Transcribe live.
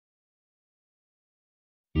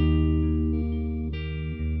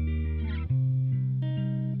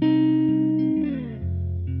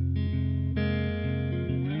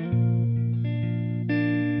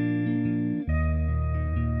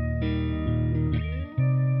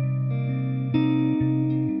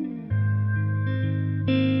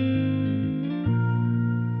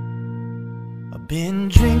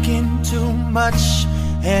much,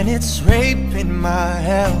 and it's raping my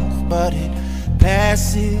health, but it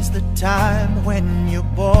passes the time when you're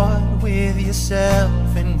bored with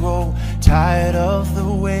yourself and grow tired of the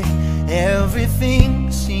way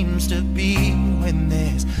everything seems to be, when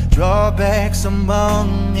there's drawbacks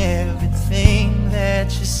among everything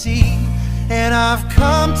that you see. And I've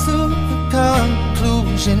come to the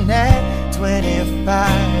conclusion at 25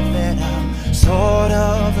 that I'm sort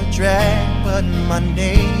of a drag, but my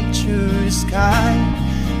nature is kind,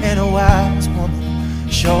 and a wise woman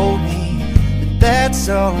showed me that that's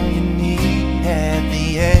all you need at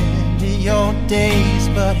the end of your days.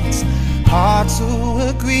 But it's hard to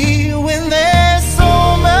agree when there's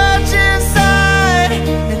so much inside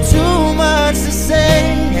and too much to say,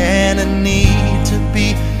 and a need to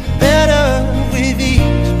be better with each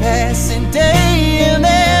passing day. And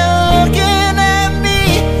they're looking at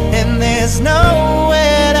me and there's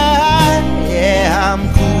nowhere to hide. Yeah, I'm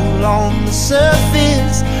cool on the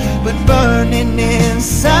surface but burning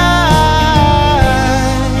inside.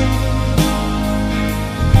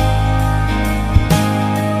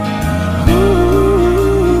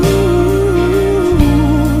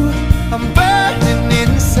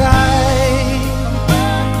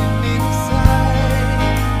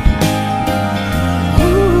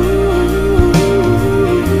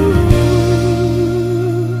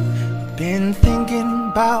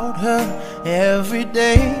 About her every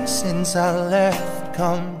day since I left.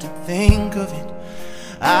 Come to think of it,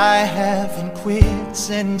 I haven't quit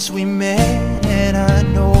since we met. And I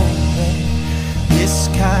know that this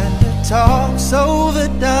kind of talk's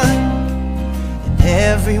overdone, and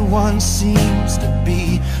everyone seems to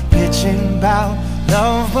be bitching about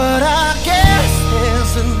love, but I guess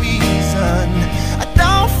there's a reason I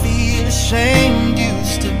don't feel ashamed.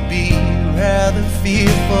 Used to be rather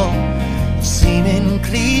fearful, seeming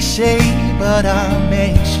cliche, but I'm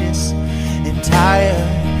anxious and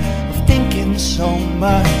tired of thinking so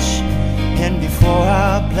much. And before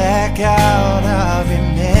I black out, I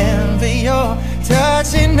remember your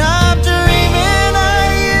touch, and I